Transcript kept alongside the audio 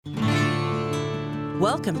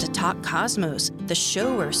Welcome to Talk Cosmos, the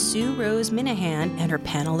show where Sue Rose Minahan and her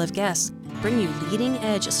panel of guests bring you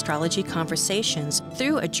leading-edge astrology conversations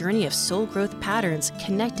through a journey of soul growth patterns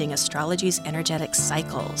connecting astrology's energetic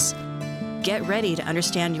cycles. Get ready to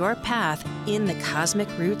understand your path in the cosmic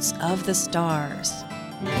roots of the stars.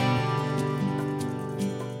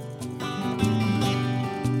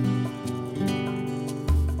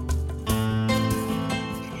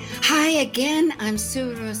 Hi again, I'm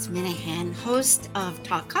Sue Rose Minahan, host of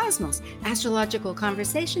Talk Cosmos, astrological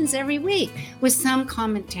conversations every week with some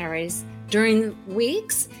commentaries during the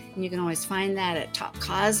weeks. And you can always find that at Talk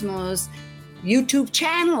Cosmos YouTube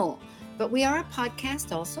channel. But we are a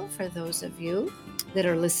podcast also for those of you that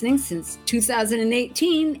are listening since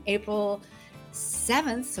 2018, April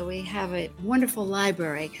 7th. So we have a wonderful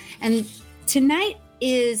library. And tonight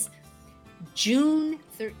is June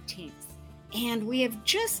 13th. And we have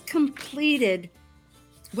just completed,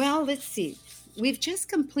 we've just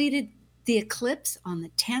completed the eclipse on the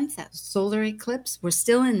 10th, that solar eclipse. We're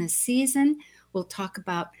still in the season. We'll talk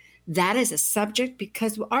about that as a subject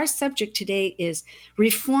because our subject today is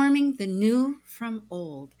reforming the new from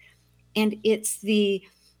old. And it's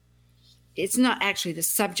not actually the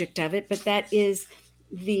subject of it, but that is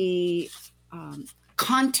the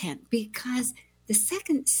content, because the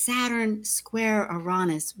second Saturn square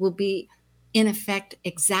Uranus will be in effect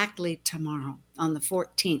exactly tomorrow on the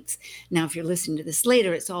 14th. Now, if you're listening to this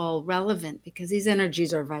later, it's all relevant because these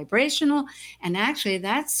energies are vibrational. And actually,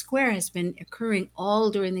 that square has been occurring all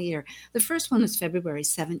during the year. The first one was February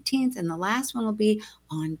 17th, and the last one will be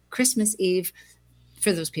on Christmas Eve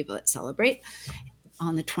for those people that celebrate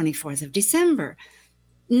on the 24th of December.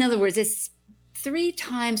 In other words, it's 3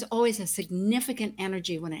 times always a significant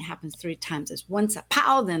energy when it happens 3 times. It's once a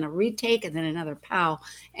pow, then a retake, and then another pow.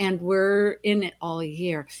 And we're in it all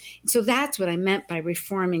year. So that's what I meant by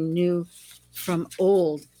reforming new from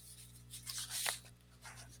old.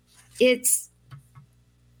 It's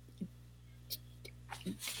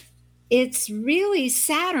really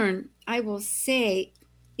Saturn, I will say,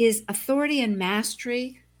 is authority and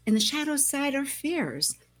mastery, and the shadow side are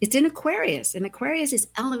fears. It's in Aquarius, and Aquarius is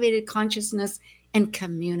elevated consciousness and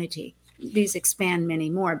community. These expand many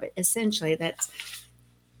more, but essentially that's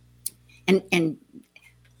and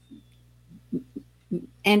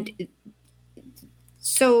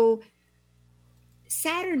so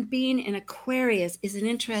Saturn being in Aquarius is an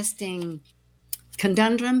interesting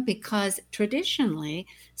conundrum because traditionally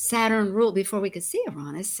Saturn ruled, before we could see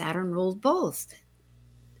Uranus, Saturn ruled both,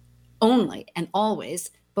 only and always,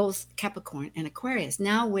 both Capricorn and Aquarius.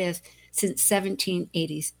 Now since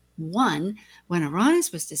 1781, when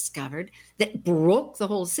Uranus was discovered, that broke the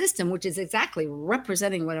whole system, which is exactly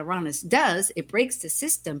representing what Uranus does. It breaks the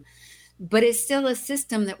system, but it's still a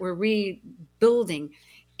system that we're rebuilding.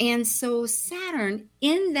 And so Saturn,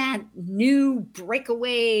 in that new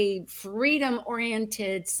breakaway,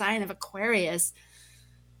 freedom-oriented sign of Aquarius,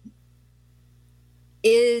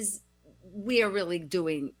 we are really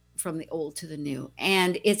doing from the old to the new.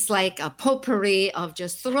 And it's like a potpourri of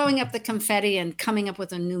just throwing up the confetti and coming up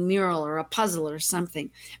with a new mural or a puzzle or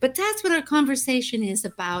something. But that's what our conversation is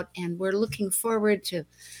about. And we're looking forward to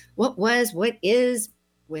what was, what is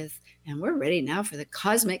and we're ready now for the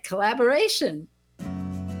cosmic collaboration.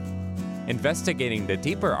 Investigating the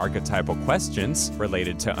deeper archetypal questions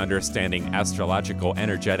related to understanding astrological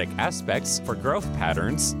energetic aspects for growth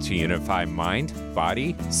patterns to unify mind,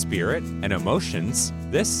 body, spirit, and emotions,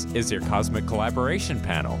 this is your Cosmic Collaboration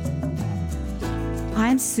Panel.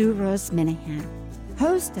 I'm Sue Rose Minahan,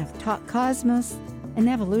 host of Talk Cosmos, an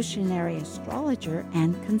evolutionary astrologer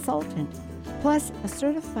and consultant, plus a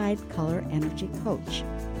certified color energy coach.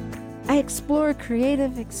 I explore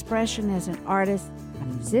creative expression as an artist, a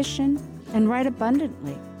musician, and write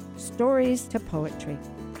abundantly, stories to poetry.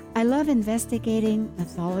 I love investigating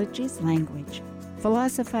mythology's language,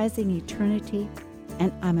 philosophizing eternity,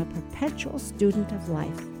 and I'm a perpetual student of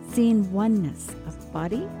life, seeing oneness of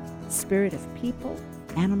body, spirit of people,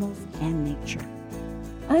 animals, and nature.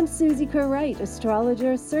 I'm Susie Kerr Wright,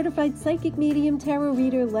 astrologer, certified psychic medium, tarot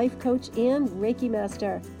reader, life coach, and Reiki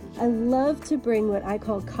master. I love to bring what I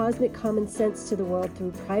call cosmic common sense to the world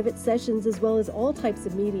through private sessions as well as all types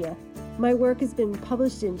of media. My work has been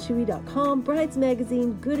published in Chewy.com, Brides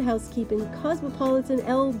Magazine, Good Housekeeping, Cosmopolitan,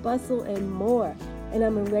 Elle, Bustle, and more. And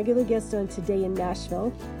I'm a regular guest on Today in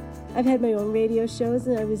Nashville. I've had my own radio shows,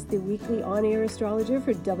 and I was the weekly on-air astrologer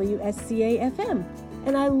for WSCA-FM.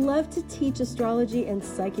 And I love to teach astrology and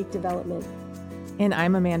psychic development. And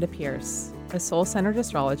I'm Amanda Pierce, a soul-centered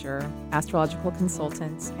astrologer, astrological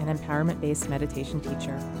consultant, and empowerment-based meditation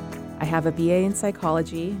teacher. I have a BA in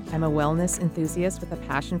psychology. I'm a wellness enthusiast with a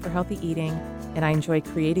passion for healthy eating, and I enjoy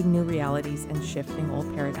creating new realities and shifting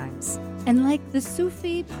old paradigms. And like the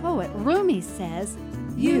Sufi poet Rumi says,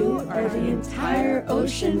 You are the entire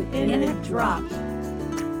ocean in a drop.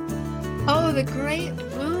 oh, the great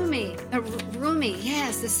Rumi. Rumi,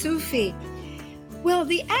 yes, the Sufi. Well,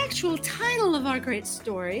 the actual title of our great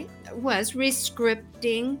story was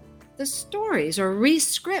Rescripting the Stories, or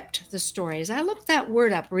Rescript the Stories. I looked that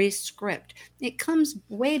word up, Rescript. It comes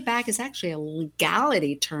way back. It's actually a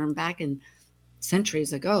legality term back in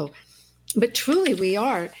centuries ago. But truly we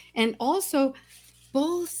are. And also,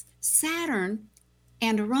 both Saturn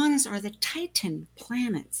and Uranus are the Titan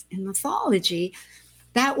planets. In mythology,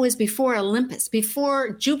 that was before Olympus,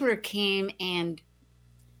 before Jupiter came and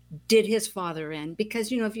did his father in.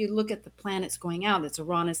 Because, if you look at the planets going out, it's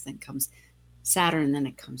Uranus, then comes Saturn, and then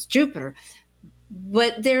it comes Jupiter.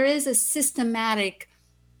 But there is a systematic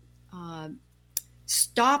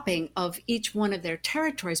stopping of each one of their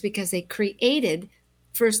territories, because they created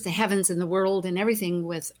first the heavens and the world and everything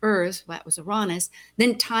with Earth. That was Uranus.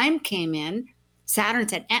 Then time came in. Saturn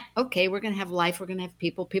said, okay, we're going to have life. We're going to have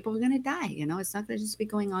people. People are going to die. It's not going to just be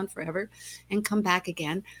going on forever and come back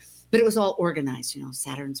again. But it was all organized.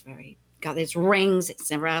 Saturn's got its rings.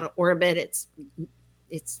 It's never out of orbit.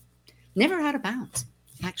 It's never out of bounds.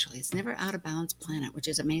 Actually, it's never out of bounds planet, which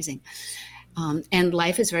is amazing. And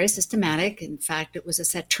life is very systematic. In fact, it was a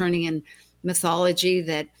Saturnian mythology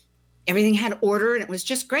that everything had order and it was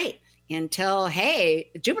just great until,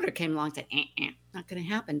 hey, Jupiter came along and said, not going to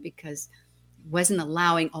happen, because it wasn't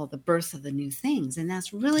allowing all the birth of the new things. And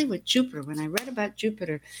that's really what Jupiter, when I read about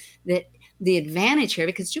Jupiter, that the advantage here,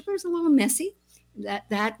 because Jupiter's a little messy,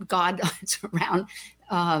 that god that's around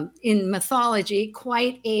in mythology,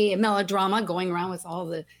 quite a melodrama going around with all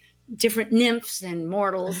the different nymphs and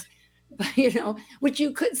mortals, which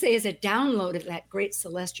you could say is a download of that great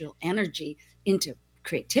celestial energy into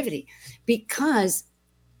creativity, because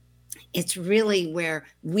it's really where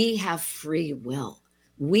we have free will.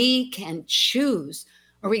 We can choose,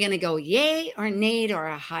 are we going to go yay or nay to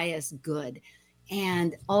our highest good?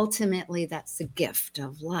 And ultimately, that's the gift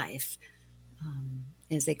of life,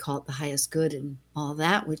 as they call it, the highest good and all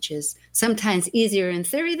that, which is sometimes easier in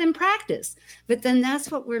theory than practice. But then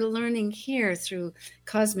that's what we're learning here through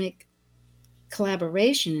cosmic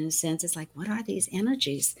collaboration, in a sense. It's like, what are these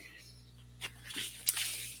energies?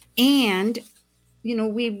 And,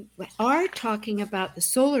 we are talking about the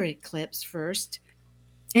solar eclipse first,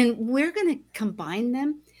 and we're going to combine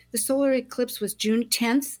them. The solar eclipse was June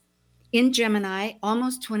 10th in Gemini,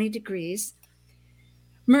 almost 20 degrees.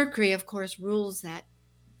 Mercury, of course, rules that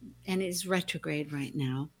and is retrograde right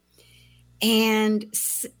now. And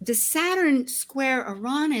the Saturn square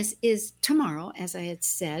Uranus is tomorrow, as I had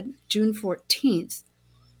said, June 14th.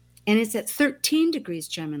 And it's at 13 degrees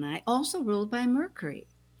Gemini, also ruled by Mercury,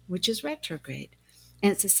 which is retrograde.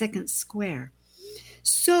 And it's a second square.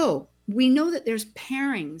 So we know that there's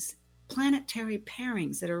pairings, planetary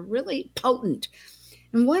pairings that are really potent.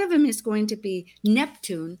 And one of them is going to be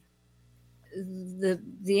Neptune,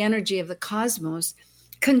 the energy of the cosmos,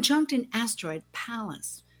 conjunct an asteroid,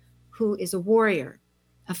 Pallas, who is a warrior,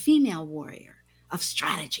 a female warrior of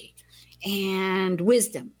strategy and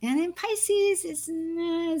wisdom. And in Pisces,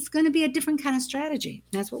 it's going to be a different kind of strategy.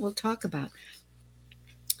 That's what we'll talk about.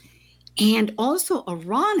 And also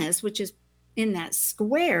Uranus, which is in that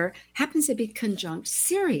square, happens to be conjunct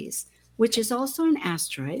Ceres, which is also an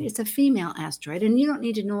asteroid. It's a female asteroid. And you don't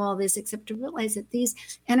need to know all this except to realize that these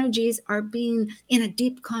energies are being in a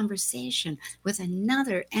deep conversation with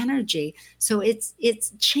another energy. So it's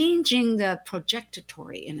changing the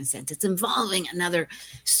projectatory, in a sense. It's involving another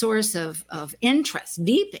source of interest,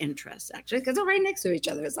 deep interest, actually, because they're right next to each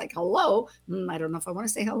other. It's like, hello. I don't know if I want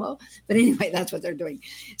to say hello, but anyway, that's what they're doing.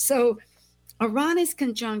 So Uranus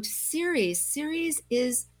conjunct Ceres. Ceres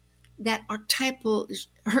is that archetypal,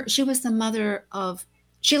 she was the mother of,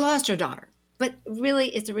 she lost her daughter, but really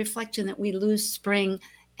it's a reflection that we lose spring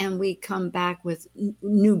and we come back with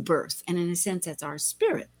new birth. And in a sense, that's our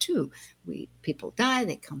spirit too. People die,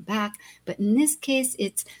 they come back. But in this case,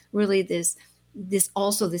 it's really this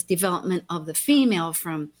development of the female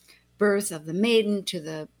from birth of the maiden to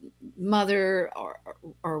the mother or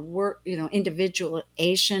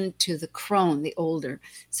individuation to the crone, the older.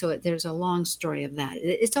 So there's a long story of that.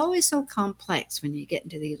 It's always so complex when you get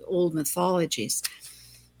into these old mythologies.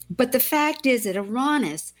 But the fact is that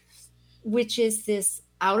Uranus, which is this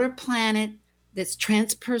outer planet that's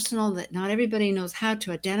transpersonal, that not everybody knows how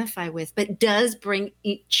to identify with, but does bring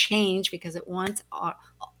change because it wants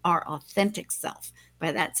our authentic self.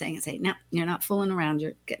 By that saying, no, you're not fooling around.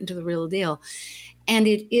 You're getting to the real deal. And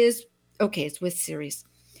it is Okay, it's with Ceres.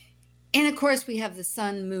 And of course, we have the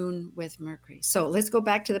sun, moon with Mercury. So let's go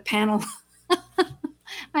back to the panel.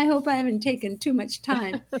 I hope I haven't taken too much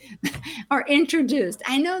time or introduced.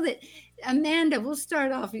 I know that, Amanda, we'll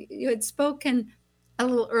start off. You had spoken a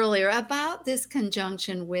little earlier about this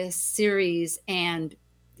conjunction with Ceres, and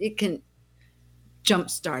it can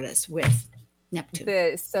jumpstart us with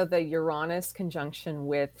Neptune. So the Uranus conjunction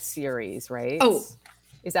with Ceres, right? Oh,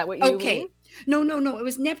 is that what you mean? No. It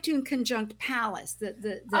was Neptune conjunct Pallas. The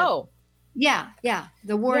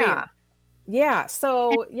the warrior. Yeah.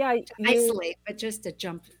 So Isolate, but just to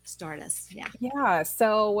jump start us. Yeah. Yeah.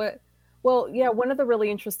 So, one of the really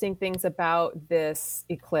interesting things about this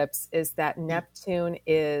eclipse is that Neptune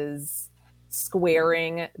is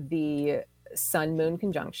squaring the Sun-Moon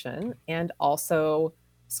conjunction and also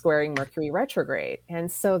squaring Mercury retrograde.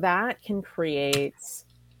 And so that can create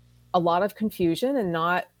a lot of confusion and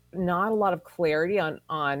not a lot of clarity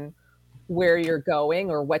on where you're going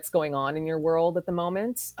or what's going on in your world at the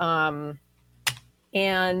moment. But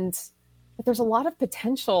there's a lot of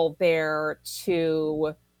potential there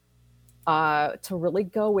to really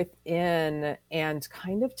go within and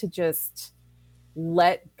kind of to just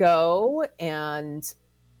let go and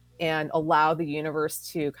allow the universe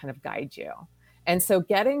to kind of guide you. And so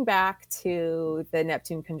getting back to the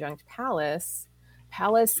Neptune conjunct Pallas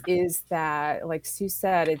is that, like Sue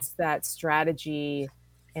said, it's that strategy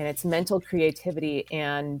and it's mental creativity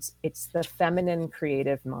and it's the feminine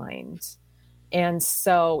creative mind. And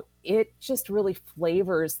so it just really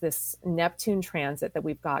flavors this Neptune transit that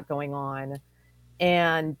we've got going on.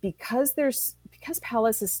 And because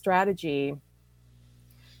Pallas is strategy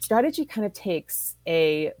kind of takes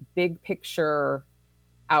a big picture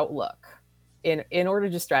outlook. In order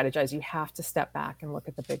to strategize, you have to step back and look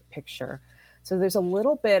at the big picture. So there's a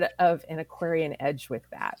little bit of an Aquarian edge with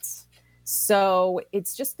that. So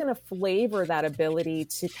it's just going to flavor that ability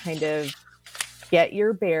to kind of get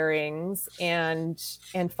your bearings and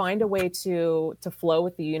find a way to flow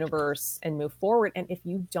with the universe and move forward. And if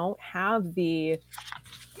you don't have the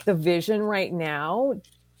vision right now,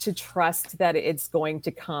 to trust that it's going to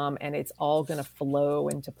come and it's all going to flow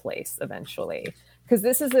into place eventually. Because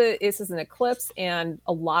this is an eclipse, and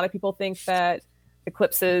a lot of people think that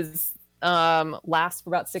eclipses last for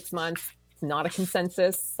about 6 months. It's not a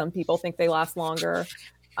consensus. Some people think they last longer.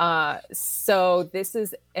 So this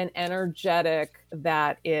is an energetic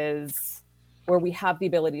that is where we have the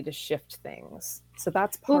ability to shift things. So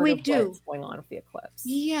that's part of what's going on with the eclipse.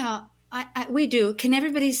 Yeah, we do. Can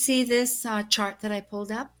everybody see this chart that I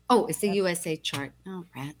pulled up? Oh, it's the USA chart. Oh,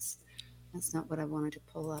 rats. That's not what I wanted to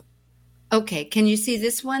pull up. Okay, can you see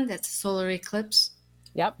this one? That's a solar eclipse.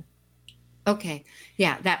 Yep. Okay,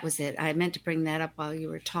 yeah, that was it. I meant to bring that up while you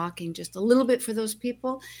were talking, just a little bit for those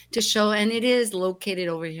people to show. And it is located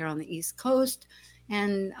over here on the East Coast,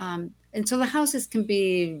 and so the houses can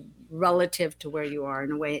be relative to where you are.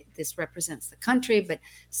 In a way, this represents the country, but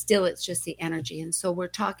still, it's just the energy. And so we're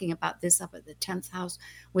talking about this up at the 10th house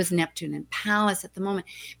with Neptune and Pallas at the moment.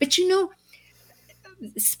 But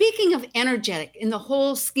speaking of energetic in the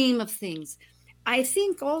whole scheme of things, I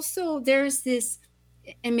think also there's this.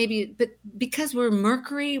 And maybe, but because we're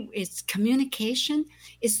Mercury, it's communication.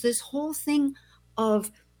 It's this whole thing of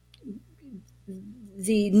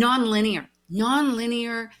the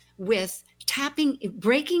nonlinear with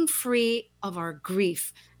breaking free of our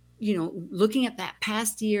grief, looking at that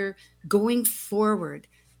past year, going forward.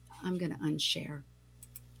 I'm going to unshare.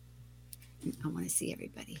 I want to see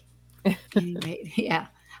everybody. Anyway, yeah.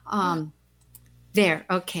 There.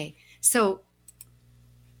 Okay. So,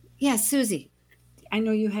 yeah, Susie. I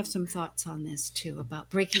know you have some thoughts on this too about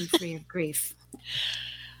breaking free of grief.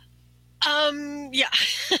 Yeah.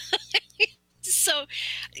 So,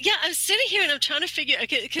 yeah, I'm sitting here and I'm trying to figure,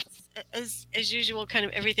 cause as usual, kind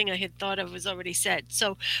of everything I had thought of was already said.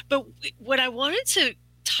 So, but what I wanted to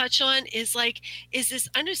touch on is this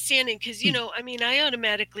understanding, because, I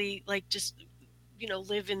automatically just,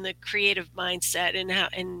 live in the creative mindset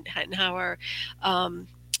and how our,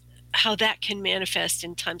 how that can manifest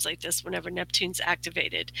in times like this whenever Neptune's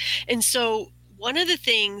activated. And so one of the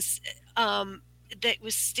things that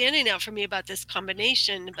was standing out for me about this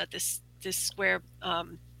combination, about this square,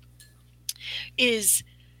 is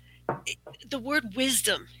the word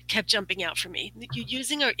wisdom kept jumping out for me. You're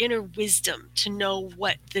using our inner wisdom to know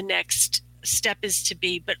what the next step is to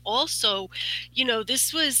be, but also,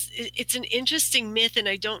 it's an interesting myth, and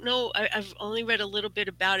I don't know, I've only read a little bit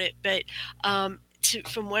about it, but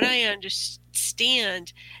from what I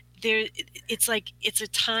understand, it's a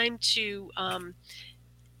time to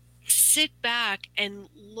sit back and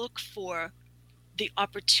look for the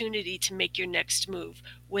opportunity to make your next move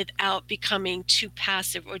without becoming too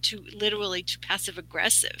passive or too passive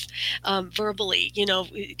aggressive, verbally,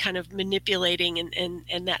 kind of manipulating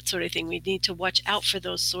and that sort of thing. We need to watch out for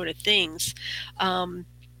those sort of things.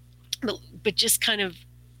 But just kind of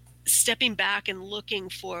stepping back and looking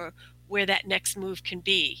for where that next move can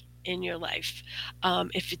be in your life,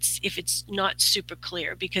 if it's not super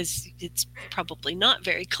clear, because it's probably not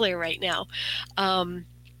very clear right now. And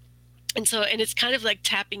it's kind of like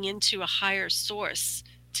tapping into a higher source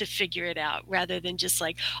to figure it out, rather than just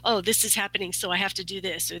like, oh, this is happening, so I have to do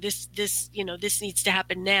this, or this needs to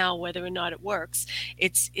happen now, whether or not it works.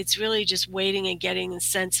 It's really just waiting and getting a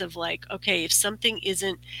sense of like, okay, if something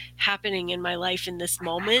isn't happening in my life in this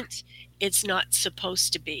moment, it's not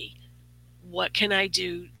supposed to be. What can I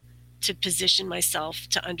do to position myself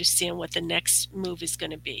to understand what the next move is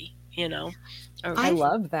going to be? I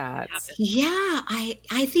love that. Yeah,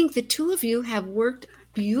 I think the two of you have worked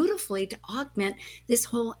beautifully to augment this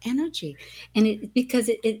whole energy, and because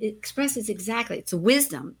it expresses exactly, it's a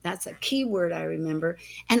wisdom. That's a key word I remember,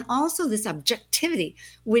 and also this objectivity,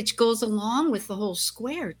 which goes along with the whole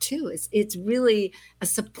square too. It's really a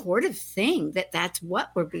supportive thing that's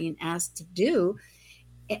what we're being asked to do,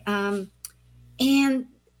 and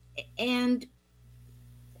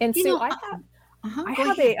so I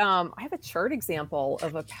have a chart example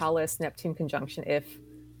of a Pallas Neptune conjunction,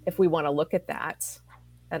 if we want to look at that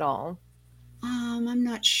at all. I'm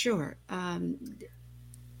not sure.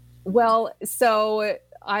 Well, so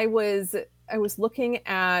I was looking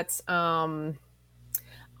at, are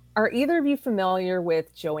either of you familiar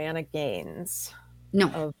with Joanna Gaines? No.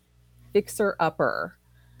 Of Fixer Upper.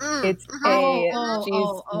 It's she's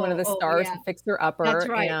one of the stars of Fixer Upper. That's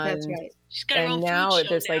right. She's got her own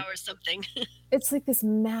food show now or something. It's like this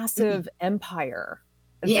massive empire.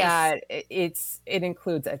 That it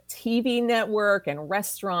includes a TV network and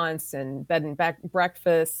restaurants and bed and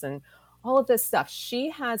breakfasts and all of this stuff.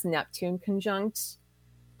 She has Neptune conjunct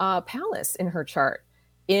Pallas in her chart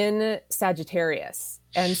in Sagittarius.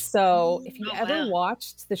 And so if you ever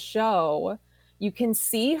watched the show, you can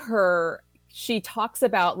see her. She talks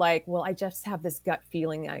about like, well, I just have this gut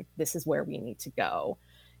feeling like this is where we need to go.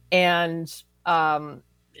 And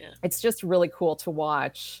it's just really cool to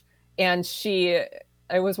watch. And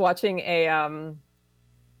I was watching a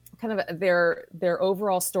kind of their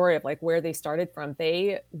overall story of like where they started from.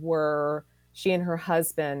 She and her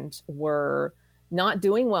husband were not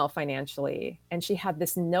doing well financially. And she had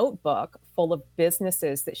this notebook full of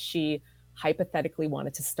businesses that she hypothetically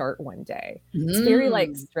wanted to start one day. It's very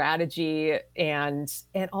like strategy and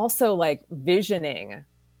also like visioning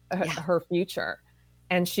her future.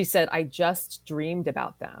 And she said, I just dreamed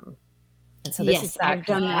about them. And so this is that I've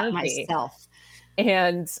done that myself.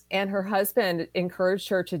 And her husband encouraged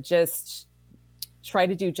her to just try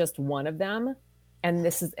to do just one of them. And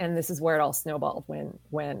this is where it all snowballed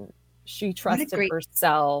when she trusted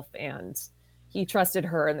herself and he trusted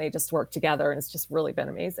her, and they just worked together, and it's just really been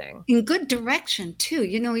amazing. In good direction too.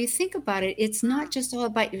 You think about it, it's not just all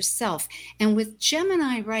about yourself. And with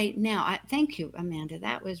Gemini right now, thank you, Amanda.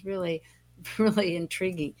 That was really, really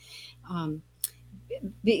intriguing.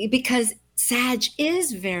 Because Sag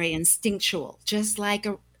is very instinctual, just like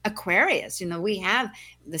Aquarius. We have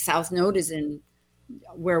the South Node is in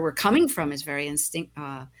where we're coming from is very I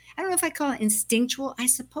don't know if I call it instinctual. I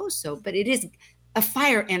suppose so, but it is a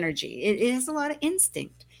fire energy. It has a lot of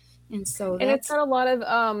instinct. And it's got a lot of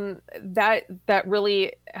that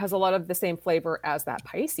really has a lot of the same flavor as that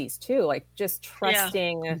Pisces too. Like just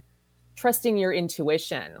trusting your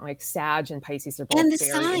intuition. Like Sag and Pisces are both and the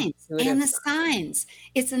signs.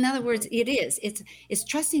 It's in other words, it's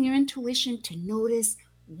trusting your intuition to notice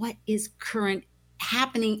what is current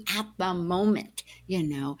happening at the moment.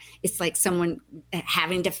 It's like someone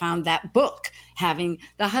having to found that book, having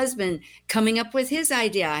the husband coming up with his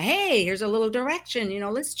idea. Hey, here's a little direction,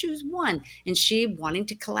 let's choose one. And she wanting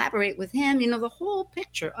to collaborate with him, the whole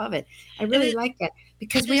picture of it. I really like that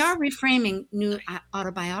because we are reframing new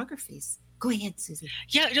autobiographies. Go ahead, Susie.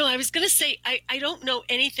 Yeah, no, I was going to say, I don't know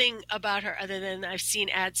anything about her other than I've seen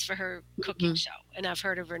ads for her cooking show, and I've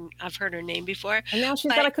heard her name before. And now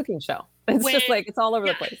she's got a cooking show. It's just like, it's all over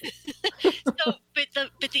the place.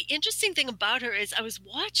 But the interesting thing about her is I was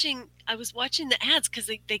watching the ads because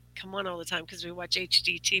they come on all the time because we watch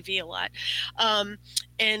HGTV a lot. And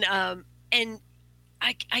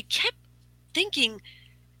I kept thinking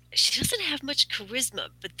she doesn't have much charisma,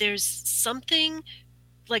 but there's something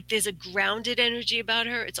like there's a grounded energy about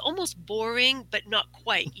her. It's almost boring, but not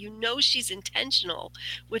quite. You know, she's intentional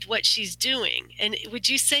with what she's doing. And would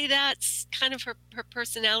you say that's kind of her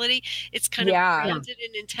personality? It's kind of grounded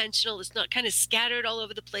and intentional. It's not kind of scattered all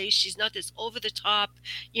over the place. She's not this over the top,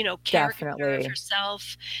 you know, caricature of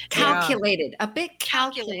herself. Calculated, a bit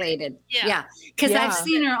calculated. Yeah. Because I've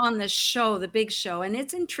seen her on the show, The Big Show, and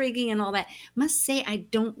it's intriguing and all that. Must say, I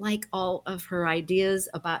don't like all of her ideas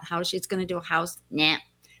about how she's going to do a house. Nah.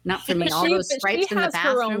 Not for me. All those stripes in the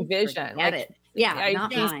bathroom. Her own vision.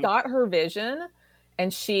 She's got her vision,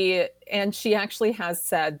 and she actually has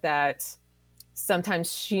said that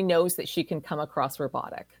sometimes she knows that she can come across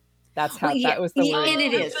robotic. That's how that was the word. And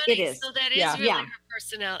it is. So that is really her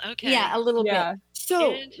personality. Okay. Yeah, a little bit.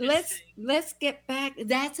 So let's get back.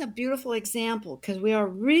 That's a beautiful example because we are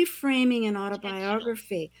reframing an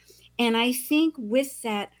autobiography, and I think with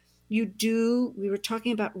that we were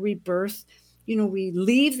talking about rebirth. You know, we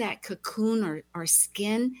leave that cocoon or our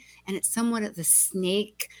skin, and it's somewhat of the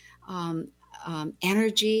snake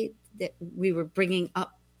energy that we were bringing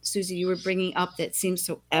up. Susie, you were bringing up that seems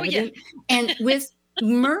so evident. And with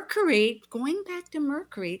Mercury, going back to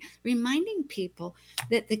Mercury, reminding people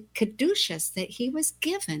that the caduceus that he was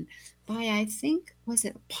given by, I think, was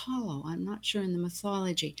it Apollo? I'm not sure in the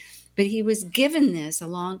mythology, but he was given this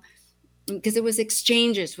along because it was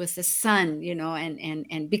exchanges with the sun, you know,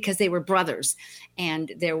 and because they were brothers,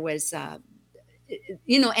 and there was,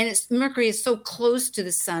 you know, and Mercury is so close to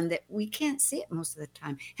the sun that we can't see it most of the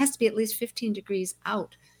time. It has to be at least 15 degrees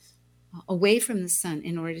out, away from the sun,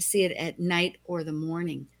 in order to see it at night or the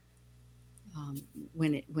morning,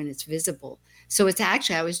 when it's visible. So it's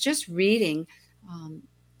actually, I was just reading.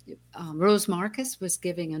 Rose Marcus was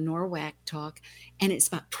giving a NORWAC talk, and it's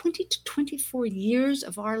about 20 to 24 years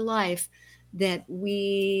of our life that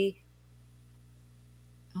we,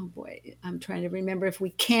 oh boy, I'm trying to remember if we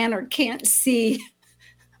can or can't see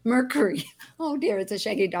Mercury. Oh dear, it's a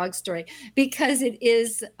shaggy dog story, because it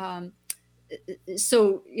is,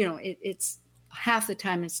 so, you know, it's half the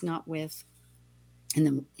time it's not with, and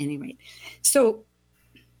then any rate. So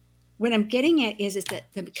what I'm getting at is that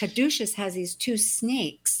the caduceus has these two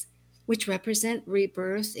snakes, which represent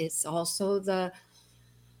rebirth. It's also the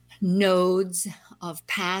nodes of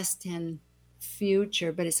past and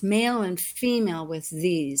future, but it's male and female with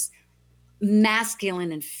these,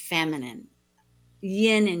 masculine and feminine,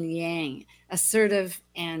 yin and yang, assertive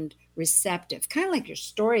and receptive. Kind of like your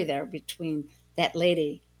story there between that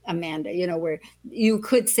lady, Amanda, you know, where you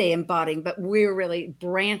could say embodying, but we're really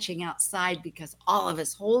branching outside because all of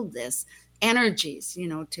us hold this energies, you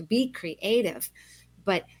know, to be creative.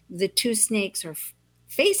 But the two snakes are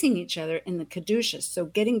facing each other in the caduceus. So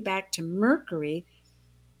getting back to Mercury,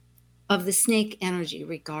 of the snake energy,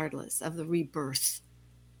 regardless of the rebirth.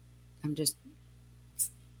 I'm just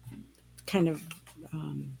kind of,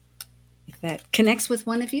 if that connects with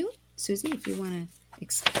one of you, Susie, if you want to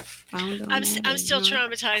expound on that. I'm still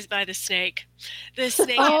traumatized by the snake. The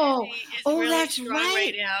snake energy is really that's strong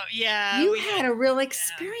right now. Yeah. You had a real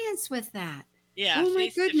experience with that. Yeah. Oh my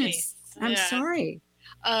goodness. I'm sorry.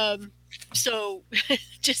 So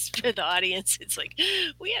just for the audience, it's like,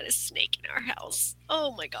 we had a snake in our house.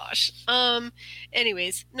 Oh my gosh.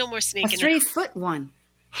 Anyways, no more snake. A 3-foot one.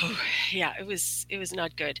 Yeah, it was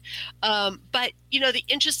not good. But you know, the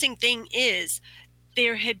interesting thing is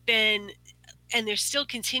there had been, and there still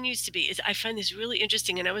continues to be, is I find this really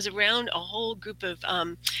interesting. And I was around a whole group of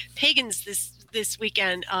pagans this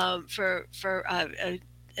weekend for an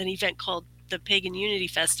event called the Pagan Unity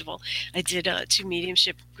Festival. I did 2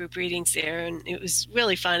 mediumship group readings there, and it was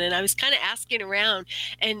really fun. And I was kind of asking around,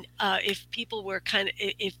 and if people were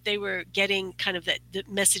if they were getting kind of the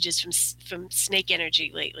messages from snake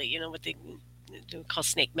energy lately, you know, what they call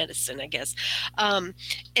snake medicine, I guess. And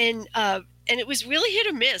it was really hit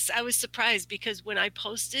or miss. I was surprised because when I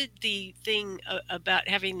posted the thing about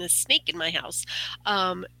having the snake in my house,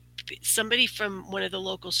 somebody from one of the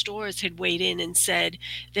local stores had weighed in and said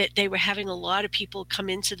that they were having a lot of people come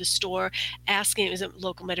into the store asking, it was a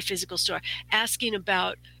local metaphysical store, asking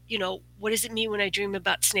about, you know, what does it mean when I dream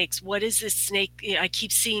about snakes? What is this snake? You know, I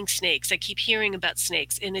keep seeing snakes. I keep hearing about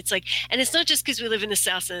snakes. And it's like, and it's not just because we live in the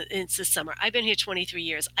South and it's the summer. I've been here 23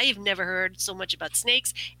 years. I have never heard so much about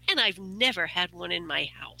snakes, and I've never had one in my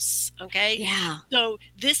house. Okay. Yeah. So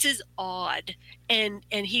this is odd. And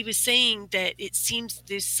he was saying that it seems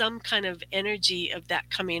there's some kind of energy of that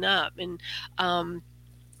coming up. And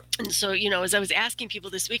And so, as I was asking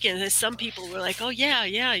people this weekend, some people were like, "Oh yeah,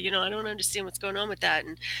 I don't understand what's going on with that,"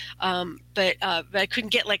 and but I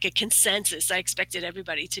couldn't get like a consensus. I expected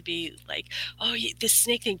everybody to be like, "Oh, this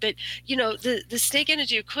snake thing," but the snake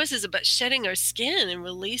energy, of course, is about shedding our skin and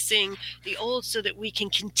releasing the old so that we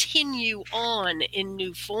can continue on in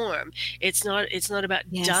new form. It's not about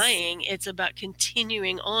dying. It's about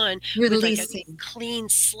continuing on releasing. with like a clean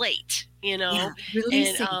slate.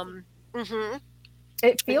 Releasing. And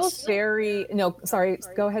it feels very, no, sorry,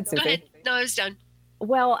 go ahead, Susie. Go ahead. No, I was done.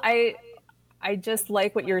 Well, I just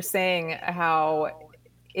like what you're saying, how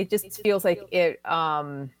it just feels like it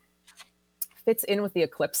fits in with the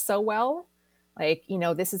eclipse so well. Like,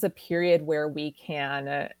 this is a period where we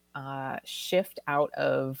can shift out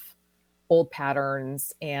of old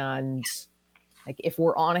patterns, and like if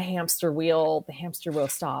we're on a hamster wheel, the hamster wheel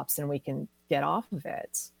stops and we can get off of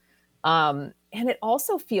it. And it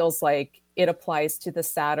also feels like it applies to the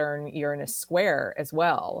Saturn-Uranus square as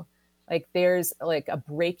well. Like there's like a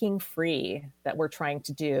breaking free that we're trying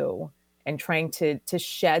to do, and trying to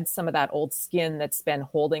shed some of that old skin that's been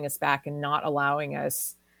holding us back and not allowing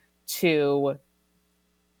us to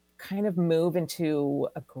kind of move into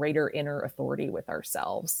a greater inner authority with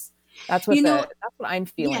ourselves. That's what that's what I'm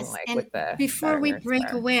feeling like with the. Before we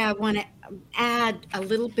break away, I want to add a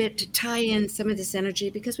little bit to tie in some of this energy,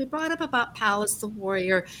 because we brought up about Pallas the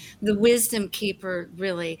warrior, the wisdom keeper,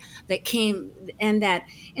 really, that came, and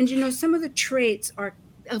some of the traits are,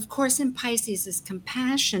 of course, in Pisces is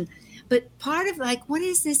compassion. But part of like, what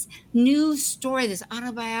is this new story, this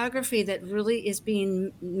autobiography that really is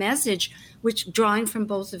being messaged, which drawing from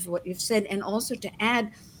both of what you've said, and also to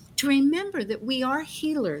add, to remember that we are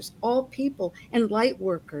healers, all people, and light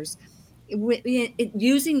workers,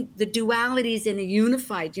 using the dualities in a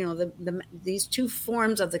unified, these two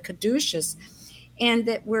forms of the caduceus, and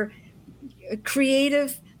that we're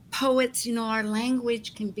creative poets. Our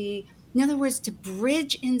language can be, in other words, to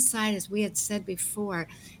bridge inside, as we had said before,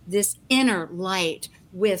 this inner light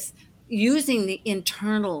with using the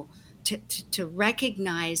internal to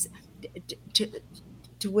recognize,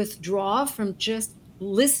 to withdraw from just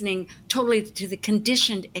listening totally to the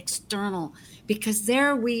conditioned external, because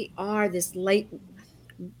there we are, this light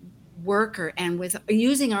worker, and with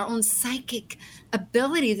using our own psychic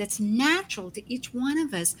ability that's natural to each one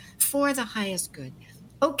of us for the highest good.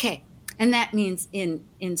 Okay. And that means in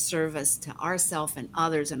service to ourselves and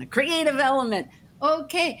others, and a creative element.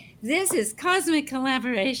 Okay, this is Cosmic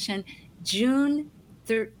Collaboration, June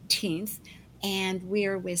 13th. And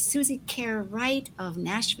we're with Susie Kerr Wright of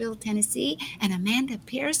Nashville, Tennessee, and Amanda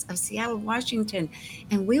Pierce of Seattle, Washington.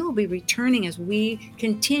 And we will be returning as we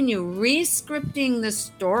continue re-scripting the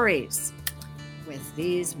stories with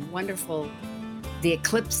these wonderful, the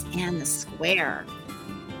eclipse and the square.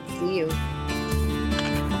 See you.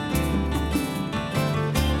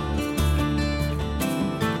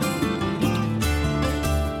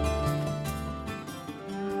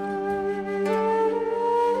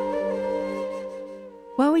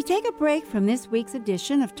 While we take a break from this week's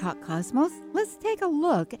edition of Talk Cosmos, let's take a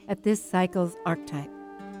look at this cycle's archetype.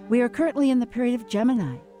 We are currently in the period of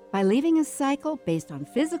Gemini. By leaving a cycle based on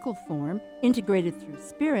physical form, integrated through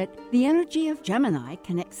spirit, the energy of Gemini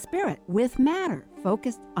connects spirit with matter,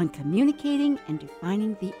 focused on communicating and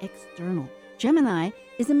defining the external. Gemini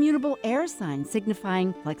is a mutable air sign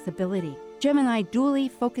signifying flexibility. Gemini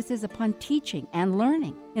dually focuses upon teaching and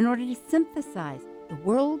learning in order to synthesize the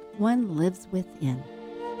world one lives within.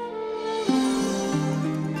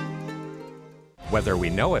 Whether we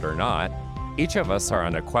know it or not, each of us are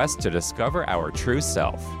on a quest to discover our true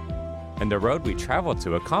self. And the road we travel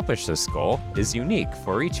to accomplish this goal is unique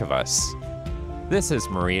for each of us. This is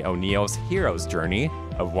Marie O'Neill's hero's journey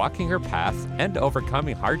of walking her path and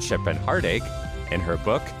overcoming hardship and heartache in her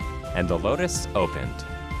book, And the Lotus Opened.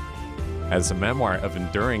 As a memoir of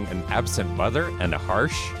enduring an absent mother and a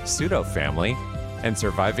harsh pseudo-family, and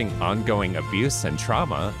surviving ongoing abuse and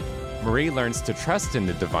trauma, Marie learns to trust in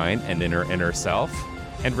the divine and in her inner self,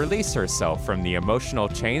 and release herself from the emotional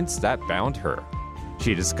chains that bound her.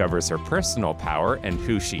 She discovers her personal power and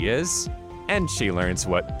who she is, and she learns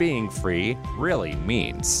what being free really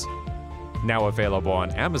means. Now available on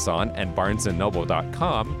Amazon and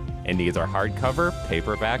BarnesandNoble.com in either hardcover,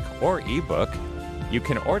 paperback, or ebook, you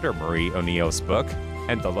can order Marie O'Neill's book,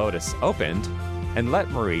 And the Lotus Opened, and let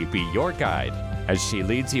Marie be your guide as she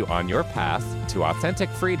leads you on your path to authentic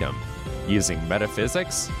freedom using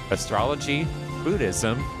metaphysics, astrology,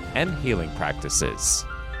 Buddhism, and healing practices.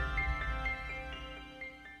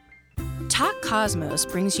 Talk Cosmos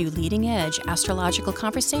brings you leading-edge astrological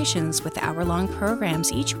conversations with hour-long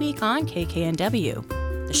programs each week on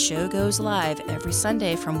KKNW. The show goes live every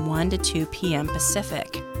Sunday from 1 to 2 p.m.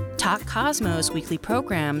 Pacific. Talk Cosmos weekly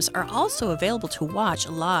programs are also available to watch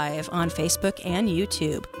live on Facebook and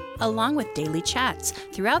YouTube, along with daily chats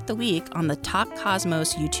throughout the week on the Talk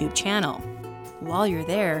Cosmos YouTube channel. While you're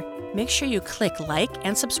there, make sure you click like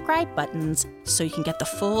and subscribe buttons so you can get the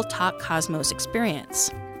full Talk Cosmos experience.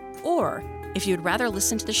 Or, if you'd rather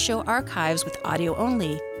listen to the show archives with audio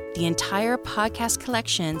only, the entire podcast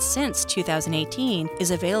collection since 2018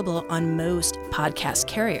 is available on most podcast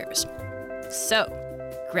carriers. So,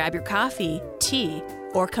 grab your coffee, tea,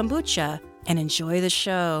 or kombucha and enjoy the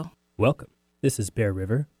show. Welcome. This is Bear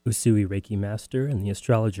River, Usui Reiki Master and the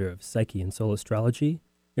astrologer of Psyche and Soul Astrology.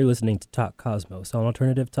 You're listening to Talk Cosmos on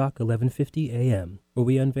Alternative Talk 1150 AM, where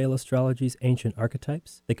we unveil astrology's ancient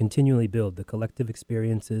archetypes that continually build the collective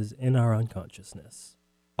experiences in our unconsciousness.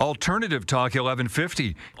 Alternative Talk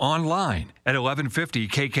 1150, online at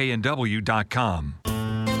 1150kknw.com.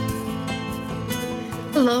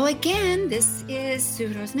 Hello again. This is Sue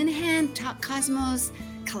Rose Minahan, Talk Cosmos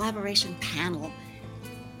collaboration panel.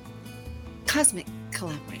 Cosmic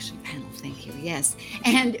collaboration panel, thank you, yes.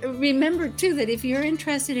 And remember, too, that if you're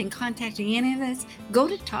interested in contacting any of us, go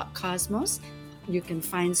to Talk Cosmos. You can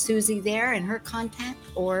find Susie there and her contact,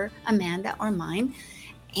 or Amanda or mine,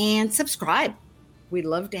 and subscribe. We'd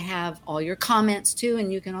love to have all your comments, too,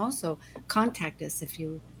 and you can also contact us if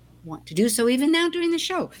you want to do so, even now during the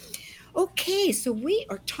show. Okay, so we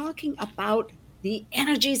are talking about the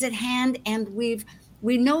energies at hand, and we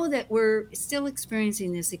know that we're still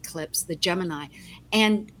experiencing this eclipse, the Gemini,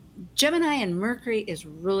 and Mercury is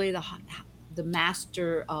really the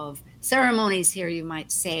master of ceremonies here, you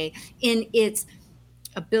might say, in its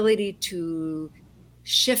ability to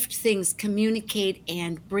shift things, communicate,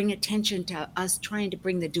 and bring attention to us trying to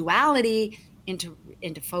bring the duality into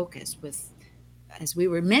focus with, as we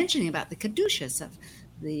were mentioning about the caduceus of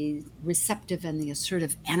the receptive and the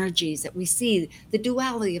assertive energies that we see, the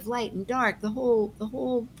duality of light and dark, the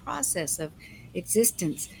whole process of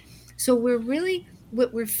existence. So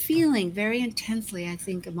what we're feeling very intensely, I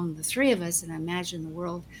think, among the three of us, and I imagine the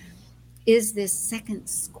world, is this second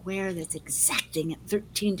square that's exacting at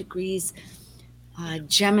 13 degrees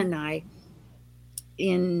Gemini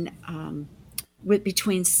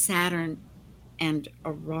between Saturn and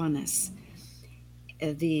Uranus,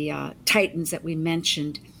 the Titans that we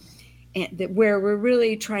mentioned, where we're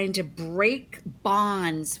really trying to break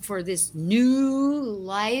bonds for this new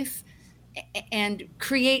life and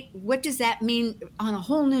create, what does that mean on a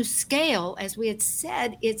whole new scale? As we had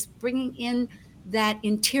said, it's bringing in that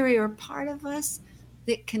interior part of us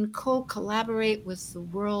that can collaborate with the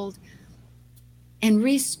world and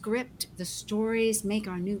re-script the stories, make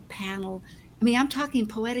our new panel. I mean, I'm talking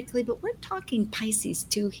poetically, but we're talking Pisces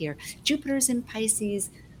too here. Jupiter's in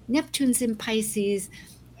Pisces, Neptune's in Pisces.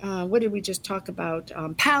 What did we just talk about?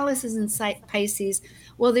 Pallas is in Pisces.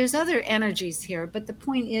 Well, there's other energies here, but the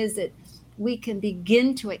point is that we can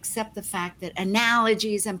begin to accept the fact that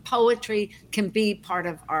analogies and poetry can be part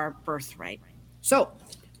of our birthright. So,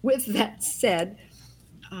 with that said,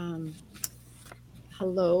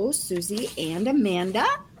 hello, Susie and Amanda.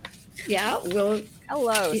 Yeah,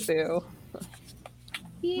 Hello, Sue.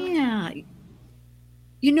 Yeah.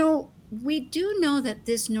 We do know that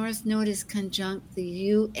this North Node is conjunct the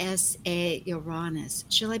USA Uranus.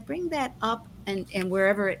 Shall I bring that up and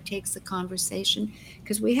wherever it takes the conversation?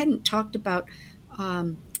 Because we hadn't talked about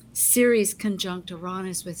Ceres conjunct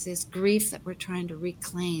Uranus with this grief that we're trying to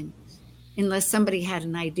reclaim, unless somebody had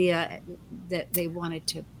an idea that they wanted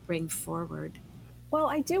to bring forward. Well,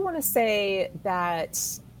 I do want to say that,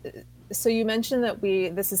 so you mentioned that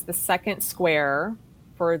this is the second square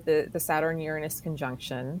for the Saturn-Uranus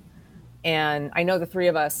conjunction. And I know the three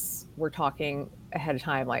of us were talking ahead of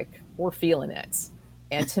time, like we're feeling it.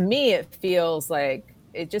 And to me, it feels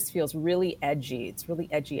really edgy. It's really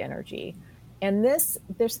edgy energy. And there's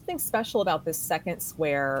something special about this second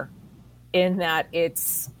square in that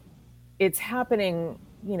it's happening,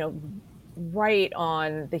 right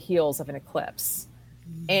on the heels of an eclipse.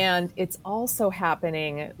 And it's also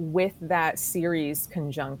happening with that Ceres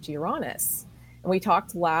conjunct Uranus. And we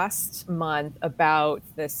talked last month about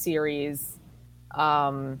the Ceres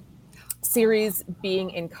being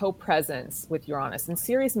in co-presence with Uranus. And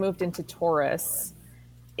Ceres moved into Taurus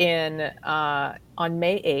on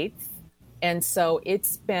May 8th. And so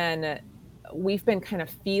we've been kind of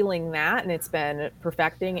feeling that, and it's been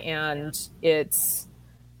perfecting. And I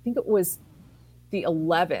think it was the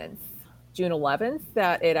 11th, June 11th,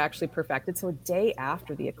 that it actually perfected. So a day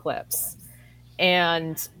after the eclipse.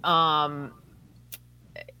 And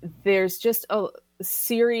there's just a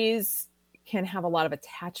Ceres can have a lot of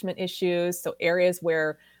attachment issues. So areas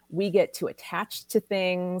where we get too attached to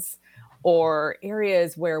things, or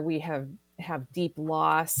areas where we have deep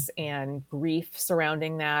loss and grief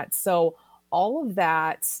surrounding that. So all of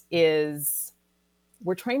that is,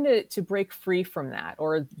 we're trying to break free from that.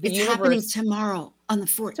 Or the it's universe happening tomorrow on the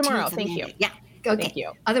 14th. Tomorrow, thank you. Yeah. Okay. Thank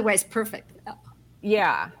you. Otherwise, perfect.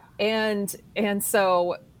 Yeah. And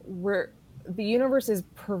so the universe is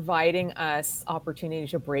providing us opportunity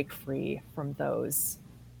to break free from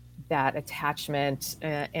that attachment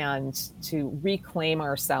and to reclaim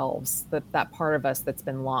ourselves, that part of us that's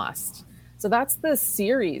been lost. So that's the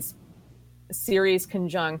Ceres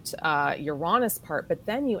conjunct Uranus part, but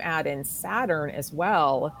then you add in Saturn as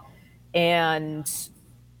well. And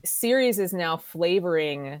Ceres is now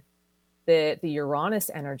flavoring the Uranus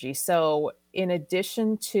energy. So in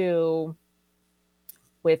addition to,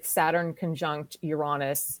 with Saturn conjunct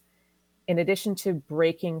Uranus, in addition to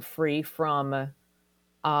breaking free from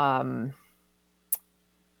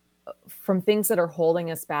things that are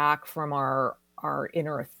holding us back from our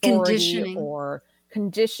inner authority or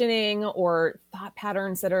conditioning or thought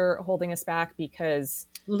patterns that are holding us back, because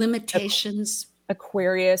limitations.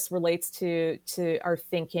 Aquarius relates to our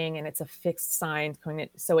thinking, and it's a fixed sign,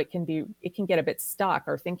 so it can get a bit stuck.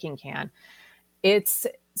 Our thinking can.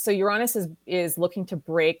 So Uranus is looking to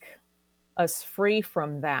break us free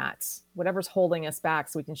from that, whatever's holding us back,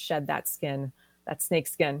 so we can shed that skin, that snake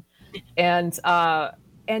skin, and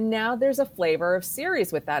now there's a flavor of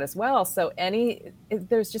Ceres with that as well. So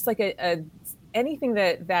there's just like anything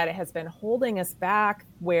that has been holding us back,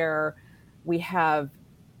 where we have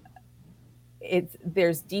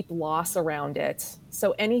there's deep loss around it.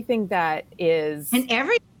 So anything that is, and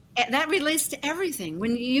that relates to everything.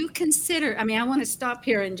 When you consider, I mean, I want to stop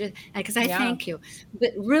here and just, because I thank you,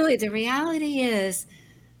 but really the reality is,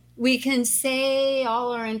 we can say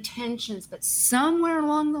all our intentions, but somewhere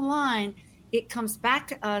along the line, it comes back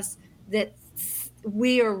to us that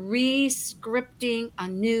we are re-scripting a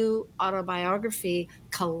new autobiography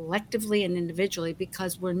collectively and individually,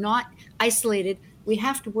 because we're not isolated. We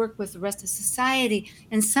have to work with the rest of society.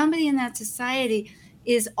 And somebody in that society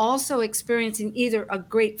is also experiencing either a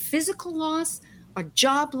great physical loss, a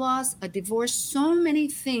job loss, a divorce, so many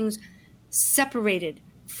things separated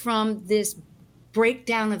from this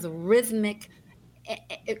breakdown of the rhythmic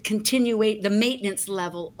the maintenance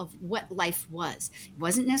level of what life was. It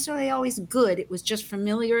wasn't necessarily always good. It was just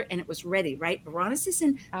familiar and it was ready, right? Uranus is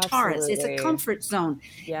in Taurus. It's a comfort zone.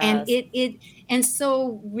 Yes. And and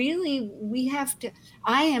so really we have to,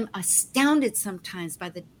 I am astounded sometimes by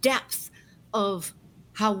the depth of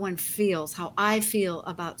how one feels, how I feel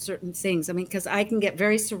about certain things. I mean, because I can get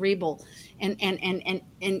very cerebral and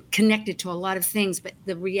connected to a lot of things, but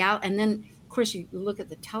the reality, and then of course, you look at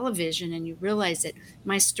the television and you realize that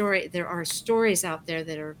there are stories out there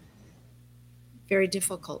that are very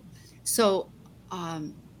difficult. So,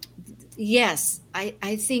 yes,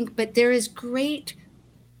 I think, but there is great,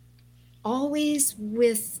 always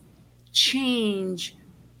with change,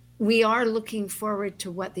 we are looking forward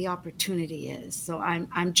to what the opportunity is. So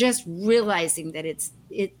I'm just realizing that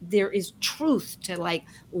there is truth to like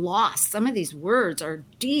loss. Some of these words are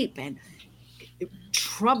deep and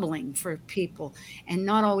troubling for people, and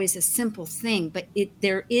not always a simple thing, but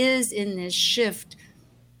there is in this shift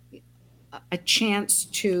a chance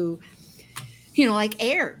to, like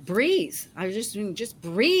air, breathe. I was just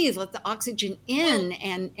breathe, let the oxygen in,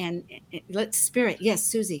 and let spirit. Yes,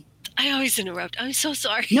 Susie. I always interrupt. I'm so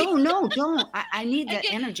sorry. No, don't. I need that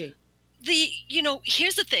energy.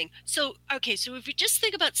 Here's the thing. So if you just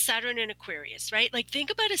think about Saturn and Aquarius, right? Like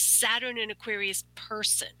think about a Saturn and Aquarius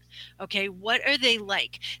person. Okay. What are they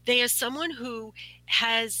like? They are someone who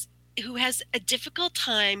has a difficult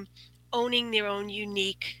time owning their own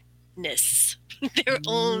uniqueness, their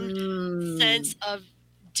own sense of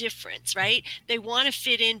difference, right? They want to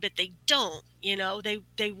fit in, but they don't,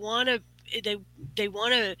 they want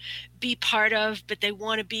to be part of, but they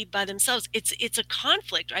want to be by themselves. It's a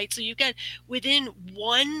conflict, right? So you've got within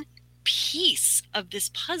one piece of this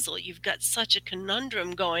puzzle, you've got such a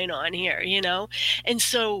conundrum going on here, And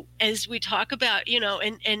so as we talk about,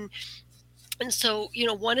 and so,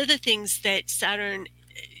 one of the things that Saturn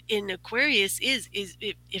in Aquarius is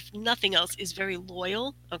if nothing else, is very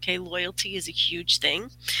loyal. Okay. Loyalty is a huge thing.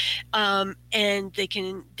 And they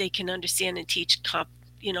can understand and teach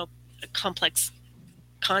complex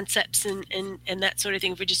concepts and that sort of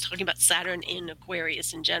thing, if we're just talking about Saturn in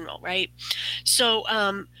Aquarius in general, right? So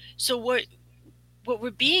what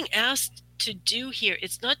we're being asked to do here,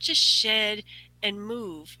 it's not just shed and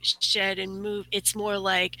move. It's more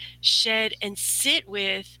like shed and sit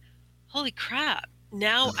with, holy crap,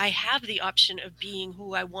 now I have the option of being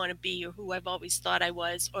who I want to be or who I've always thought I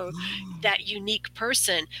was, or that unique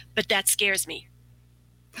person, but that scares me.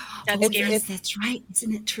 That's right.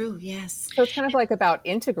 Isn't it true? Yes. So it's kind of like about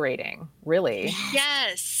integrating, really.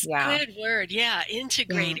 Yes. Yeah. Good word. Yeah.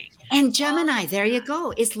 Integrating. Yeah. And Gemini, there you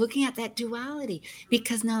go. It's looking at that duality,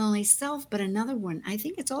 because not only self, but another one. I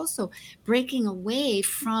think it's also breaking away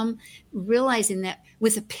from realizing that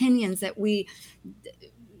with opinions that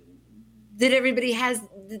everybody has,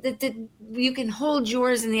 that you can hold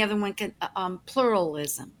yours and the other one can,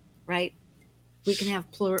 pluralism, right? We can have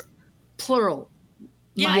plural.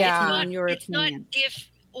 Yeah, your it's opinion. Not if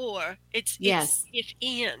or, it's if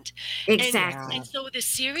and. Exactly. And so the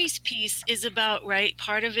series piece is about, right,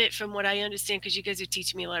 part of it from what I understand, because you guys are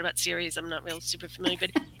teaching me a lot about series, I'm not real super familiar,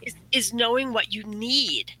 but is knowing what you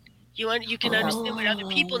need. You can understand what other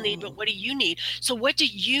people need, but what do you need? So what do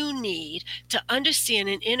you need to understand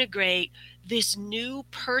and integrate this new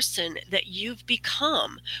person that you've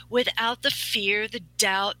become without the fear, the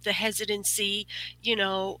doubt, the hesitancy,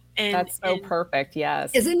 and that's so perfect. Yes.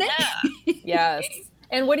 Isn't it? Yeah. Yes.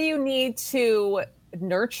 And what do you need to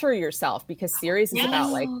nurture yourself? Because series is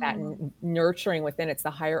about like that nurturing within. It's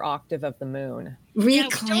the higher octave of the moon.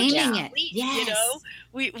 Reclaiming it. Yes.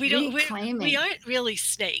 We aren't really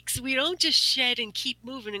snakes. We don't just shed and keep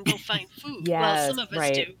moving and go find food. Yes, well, some of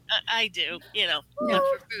us do. I do, not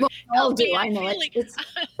for food. Well, we all do. I know feeling,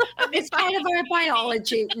 it's part of our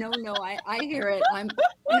biology. No, I hear it. I'm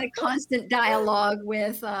in a constant dialogue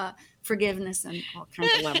with forgiveness and all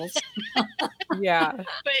kinds of levels. Yeah.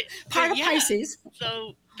 But part of Pisces.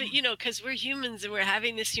 So, but because we're humans and we're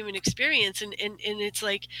having this human experience, and it's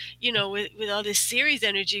like, with all this series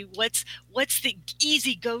energy, what's the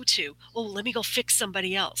easy go-to? Oh, let me go fix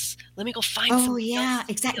somebody else. Let me go find somebody else.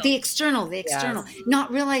 Exactly. The external,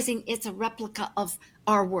 not realizing it's a replica of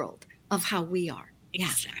our world, of how we are.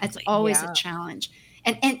 Exactly. That's always a challenge.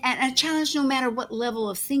 And a challenge, no matter what level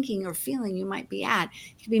of thinking or feeling you might be at,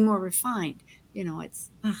 it can be more refined.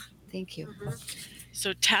 Thank you. Mm-hmm.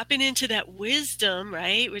 So tapping into that wisdom,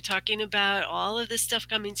 right? We're talking about all of this stuff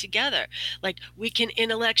coming together. Like, we can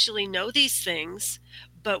intellectually know these things,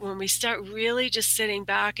 but when we start really just sitting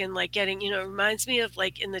back and like getting, it reminds me of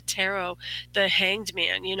like in the tarot, the Hanged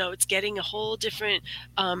Man, it's getting a whole different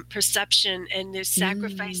perception, and there's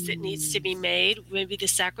sacrifice that needs to be made. Maybe the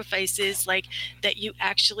sacrifice is like that you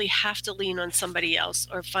actually have to lean on somebody else,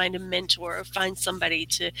 or find a mentor, or find somebody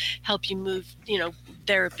to help you move,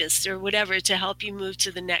 therapist or whatever, to help you move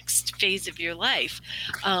to the next phase of your life,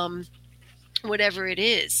 whatever it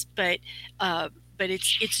is. But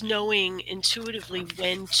it's knowing intuitively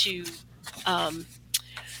when to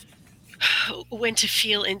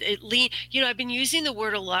feel and lean. I've been using the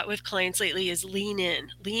word a lot with clients lately, is lean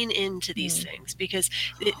into these things, because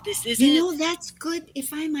this isn't. That's good,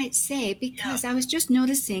 if I might say, because I was just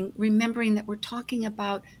remembering that we're talking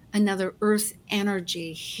about another earth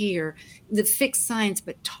energy here, the fixed signs,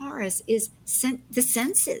 but Taurus is the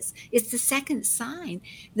senses. It's the second sign.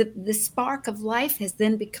 The spark of life has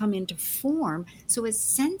then become into form. So it's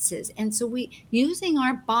senses. And so we using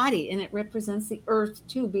our body, and it represents the earth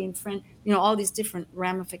too, being friend, all these different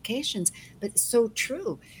ramifications, but it's so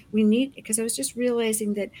true. We need, because I was just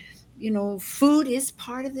realizing that, food is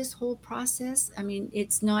part of this whole process. I mean,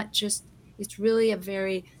 it's not just, it's really a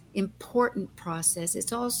very important process.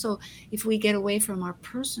 It's also, if we get away from our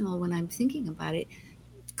personal, when I'm thinking about it,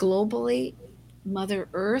 globally, Mother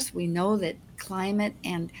Earth, we know that climate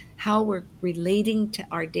and how we're relating to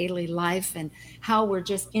our daily life and how we're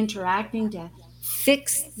just interacting to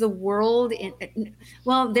fix the world.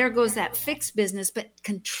 Well, there goes that fix business, but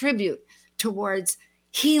contribute towards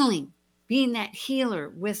healing, being that healer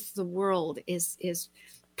with the world is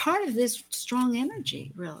part of this strong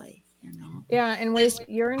energy, really. Yeah, and with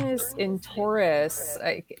Uranus in Taurus,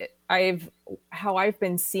 how I've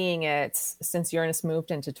been seeing it since Uranus moved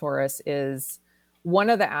into Taurus is one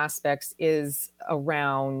of the aspects is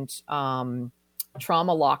around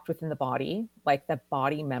trauma locked within the body, like the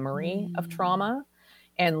body memory of trauma,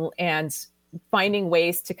 and finding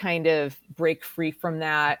ways to kind of break free from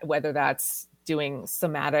that, whether that's doing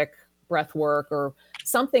somatic breath work or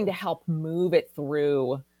something to help move it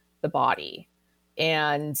through the body.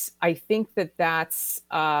 And I think that's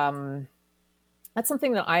something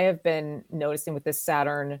that I have been noticing with this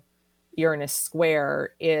Saturn Uranus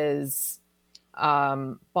square is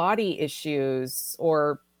body issues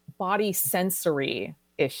or body sensory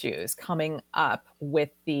issues coming up with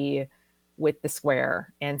the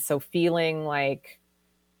square. And so feeling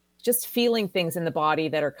things in the body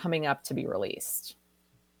that are coming up to be released.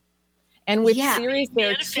 And with Ceres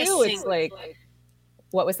there too, it's like,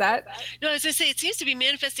 What was that? No, as I say, it seems to be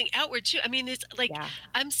manifesting outward too. I mean, it's like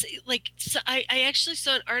I actually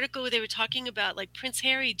saw an article where they were talking about like Prince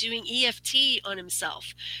Harry doing EFT on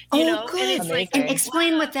himself. You know, good. And it's like, and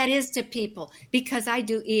explain what that is to people, because I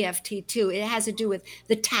do EFT too. It has to do with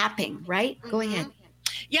the tapping, right? Go ahead.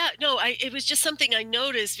 Yeah, no, it was just something I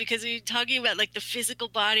noticed because we were talking about like the physical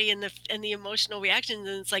body and the emotional reactions,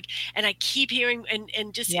 and it's like, and I keep hearing,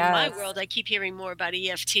 and just in my world, I keep hearing more about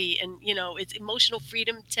EFT, and you know, it's emotional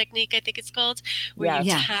freedom technique, I think it's called, where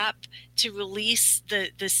you tap to release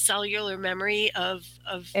the cellular memory of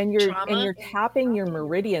trauma. And you're tapping your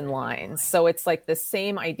meridian lines, so it's like the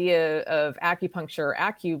same idea of acupuncture,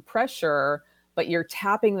 acupressure, but you're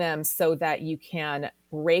tapping them so that you can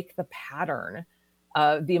break the pattern.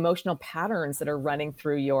 The emotional patterns that are running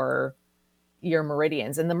through your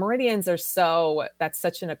meridians. And the meridians are that's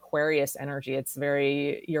such an Aquarius energy. It's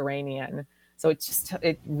very Uranian. So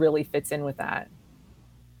it really fits in with that.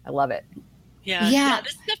 I love it. Yeah.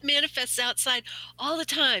 This stuff manifests outside all the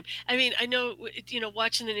time. I mean, I know,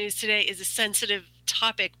 watching the news today is a sensitive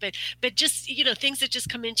topic, but just, things that just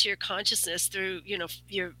come into your consciousness through,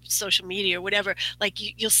 your social media or whatever, like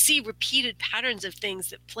you'll see repeated patterns of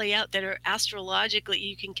things that play out that are astrologically,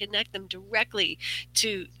 you can connect them directly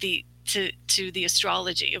to the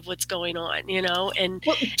astrology of what's going on, and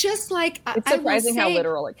just like it's surprising how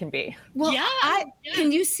literal it can be. Well,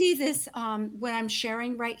 can you see this, what I'm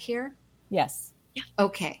sharing right here? Yes. Yeah.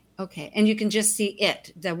 Okay. And you can just see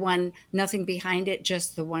the one, nothing behind it,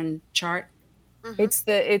 just the one chart.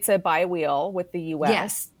 Mm-hmm. It's a bi-wheel with the US.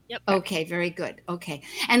 Yes. Yep. Okay. Very good. Okay.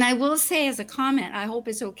 And I will say as a comment, I hope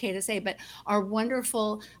it's okay to say, but our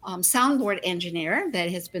wonderful soundboard engineer that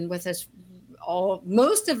has been with us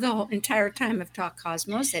most of the entire time of Talk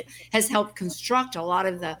Cosmos, it has helped construct a lot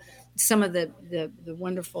of some of the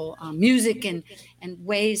wonderful music and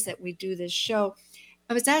ways that we do this show.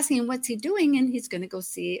 I was asking him what's he doing, and he's going to go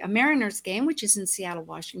see a Mariners game, which is in Seattle,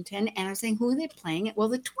 Washington. And I was saying, who are they playing it? Well,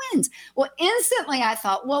 the Twins. Well, instantly I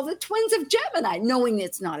thought, well, the Twins of Gemini, knowing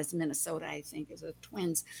it's not as Minnesota, I think, as the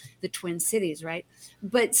Twin Cities, right?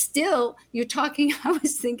 But still, you're talking, I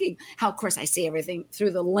was thinking how, of course, I see everything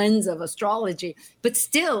through the lens of astrology, but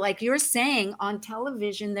still, like you're saying, on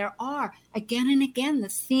television, there are, again and again, the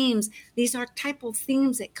themes, these archetypal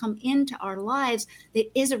themes that come into our lives.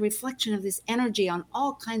 That is a reflection of this energy on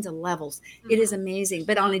all kinds of levels. It is amazing,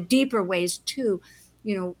 but on a deeper ways too,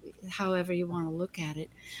 however you want to look at it.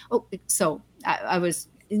 So I was,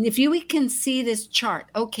 if we can see this chart,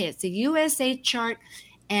 okay, it's a USA chart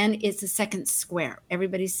and it's a second square.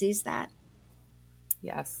 Everybody sees that?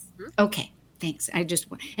 Yes. Okay, thanks. And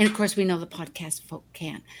of course we know the podcast folk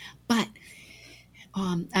can, but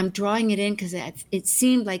I'm drawing it in because it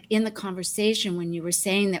seemed like in the conversation when you were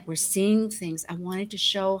saying that we're seeing things, I wanted to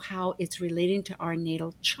show how it's relating to our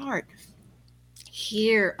natal chart.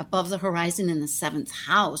 Here above the horizon in the 7th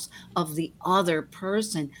house of the other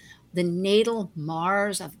person, the natal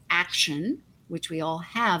Mars of action, which we all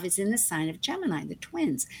have, is in the sign of Gemini, the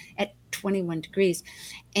twins, at 21 degrees.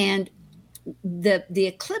 And the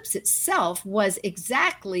eclipse itself was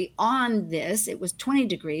exactly on this. It was 20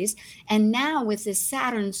 degrees. And now with this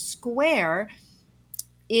Saturn square,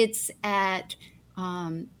 it's at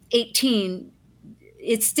 18.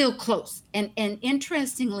 It's still close. And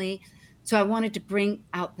interestingly, so I wanted to bring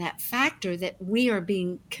out that factor that we are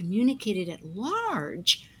being communicated at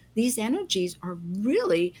large. These energies are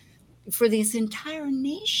really, for this entire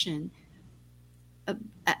nation,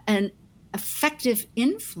 an effective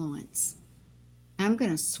influence. I'm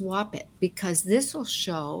going to swap it because this will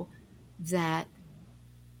show that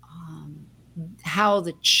how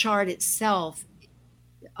the chart itself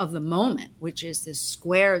of the moment, which is this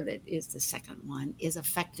square that is the second one, is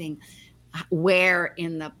affecting where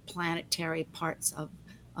in the planetary parts of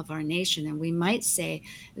our nation. And we might say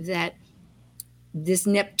that this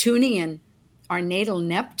Neptunian, our natal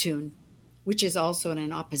Neptune, which is also in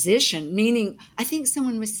an opposition, meaning, I think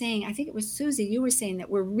someone was saying, I think it was Susie, you were saying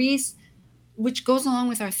that which goes along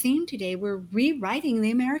with our theme today, we're rewriting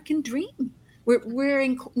the American dream.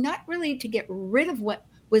 We're not really to get rid of what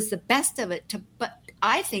was the best of it, but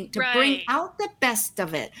I think to bring out the best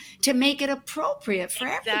of it, to make it appropriate for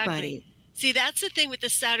everybody. See, that's the thing with the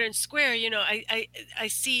Saturn square. I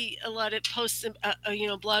see a lot of posts,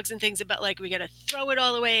 blogs and things about like we got to throw it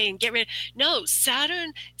all away and get rid. No,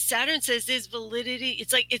 Saturn says there's validity.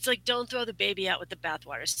 It's like don't throw the baby out with the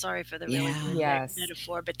bathwater. Sorry for the really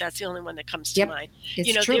metaphor, but that's the only one that comes to mind.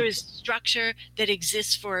 It's true. There is structure that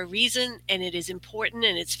exists for a reason, and it is important,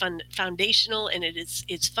 and it's foundational, and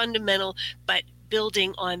it's fundamental. But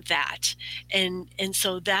building on that. And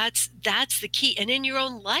so that's the key. And in your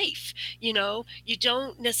own life, you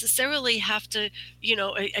don't necessarily have to,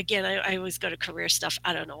 again, I always go to career stuff.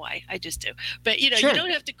 I don't know why, I just do. But, Sure. you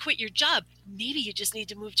don't have to quit your job. Maybe you just need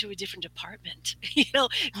to move to a different department.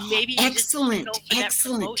 Maybe you Excellent. just go for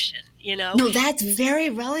Excellent. that promotion, No, that's very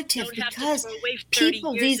relative, don't have to because throw away 30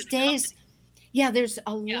 people years these in a days, there's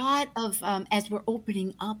a lot of, as we're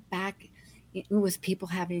opening up back with people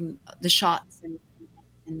having the shots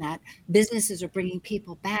and that businesses are bringing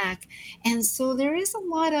people back. And so there is a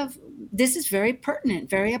lot of, this is very pertinent,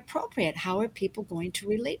 very appropriate. How are people going to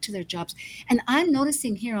relate to their jobs? And I'm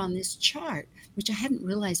noticing here on this chart, which I hadn't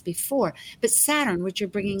realized before, but Saturn, which you're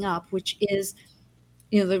bringing up, which is,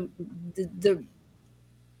 the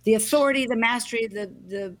authority, the mastery,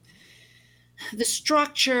 the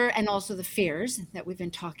structure, and also the fears that we've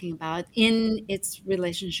been talking about in its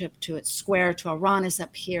relationship to its square to Uranus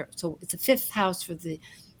up here. So it's a fifth house for the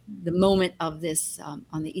moment of this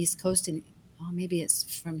on the East Coast, and maybe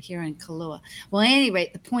it's from here in Kailua. Well, at any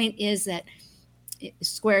rate, the point is that it's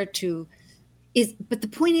square to but the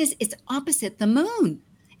point is it's opposite the moon,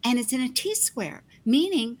 and it's in a T-square,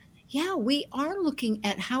 meaning we are looking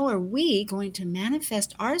at how are we going to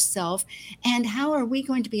manifest ourselves, and how are we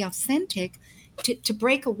going to be authentic to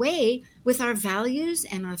break away with our values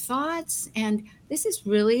and our thoughts. And this is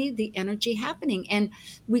really the energy happening. And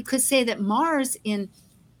we could say that Mars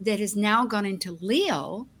that has now gone into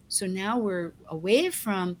Leo. So now we're away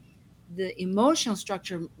from the emotional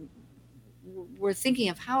structure. We're thinking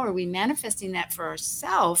of how are we manifesting that for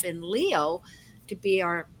ourselves in Leo to be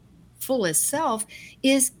our fullest self,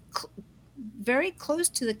 is very close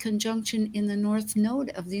to the conjunction in the North Node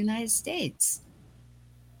of the United States.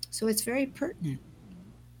 So it's very pertinent.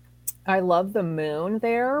 I love the moon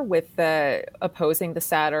there with the opposing the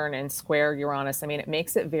Saturn and square Uranus. I mean, it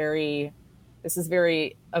makes it this is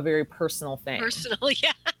a very personal thing. Personal,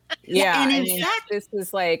 yeah. Yeah. And in fact, this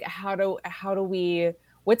is like, how do we,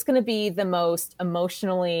 what's going to be the most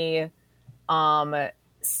emotionally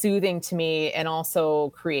soothing to me and also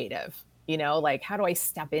creative? Like, how do I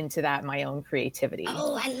step into that, my own creativity?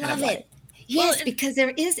 Oh, I love it. Yes, because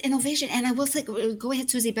there is innovation. And I will say, go ahead,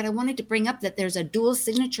 Susie, but I wanted to bring up that there's a dual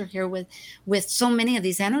signature here with so many of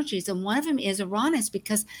these energies. And one of them is Uranus,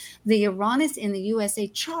 because the Uranus in the USA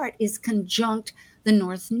chart is conjunct the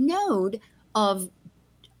North Node of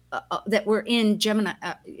that we're in Gemini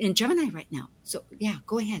right now. So yeah,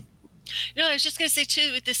 go ahead. No, I was just going to say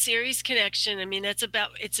too, with the Ceres connection, I mean, it's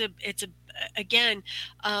again,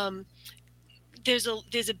 there's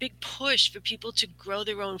a big push for people to grow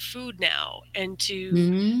their own food now, and to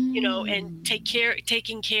and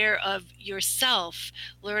taking care of yourself,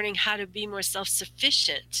 learning how to be more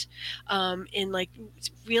self-sufficient in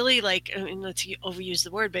really let's overuse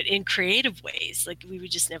the word, but in creative ways like we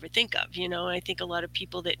would just never think of. And I think a lot of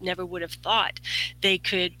people that never would have thought they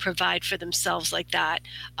could provide for themselves like that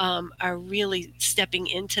are really stepping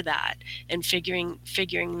into that and figuring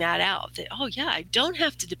that out, that I don't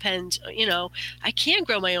have to depend, I can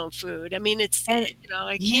grow my own food. I mean, I can take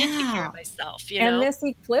care of myself, And this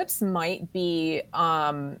eclipse might be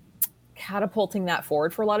catapulting that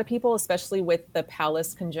forward for a lot of people, especially with the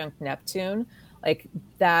Pallas conjunct Neptune, like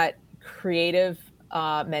that creative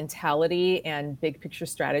mentality and big picture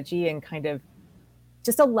strategy, and kind of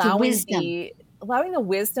just allowing the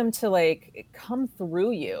wisdom to come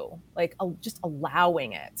through you, just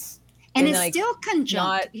allowing it. And it's still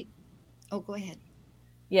conjunct. Go ahead.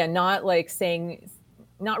 Yeah, not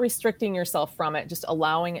not restricting yourself from it, just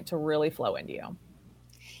allowing it to really flow into you.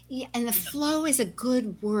 Yeah, and the flow is a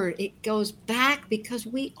good word. It goes back because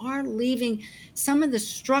we are leaving some of the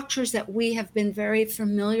structures that we have been very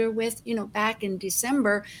familiar with. Back in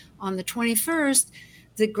December on the 21st,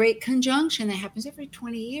 the great conjunction that happens every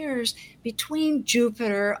 20 years between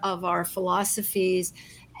Jupiter of our philosophies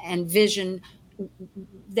and vision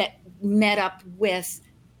that met up with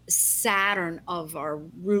Saturn of our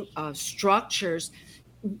root of structures,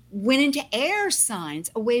 went into air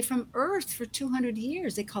signs away from Earth for 200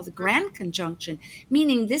 years. They call the grand conjunction,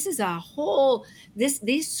 meaning this is a whole,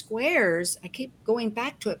 these squares, I keep going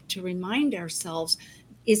back to it to remind ourselves,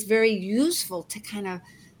 is very useful to kind of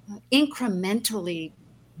incrementally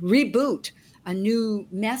reboot a new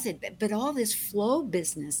method. But all this flow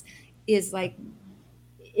business is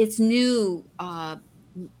it's new, a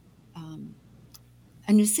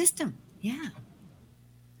new system. Yeah.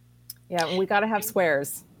 Yeah, we got to have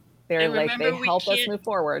squares. They help us move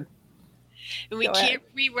forward. And we can't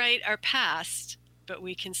rewrite our past, but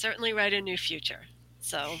we can certainly write a new future.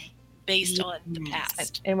 So based on the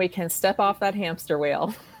past. And we can step off that hamster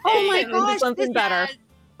wheel. Oh my gosh. Something better.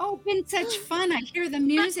 Oh, been such fun. I hear the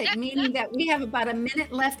music, meaning that we have about a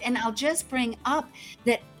minute left. And I'll just bring up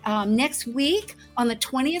that next week on the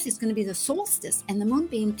 20th is going to be the solstice, and the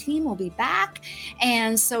Moonbeam team will be back.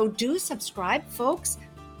 And so do subscribe, folks.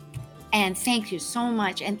 And thank you so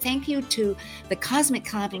much. And thank you to the Cosmic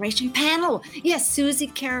Collaboration panel. Yes, Susie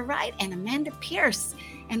Kara-Wright and Amanda Pierce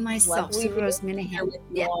and myself, Sue Rose Minahan.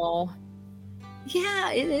 Yeah.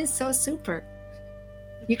 Yeah, it is so super.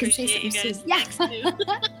 You can say something, Susie. Yeah.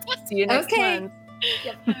 See you next month.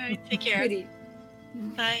 Yep. All right, take care.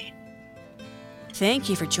 Bye. Thank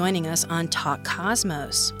you for joining us on Talk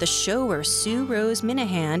Cosmos, the show where Sue Rose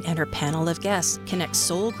Minahan and her panel of guests connect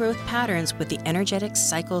soul growth patterns with the energetic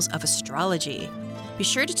cycles of astrology. Be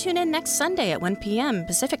sure to tune in next Sunday at 1 p.m.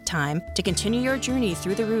 Pacific Time to continue your journey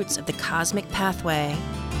through the roots of the cosmic pathway.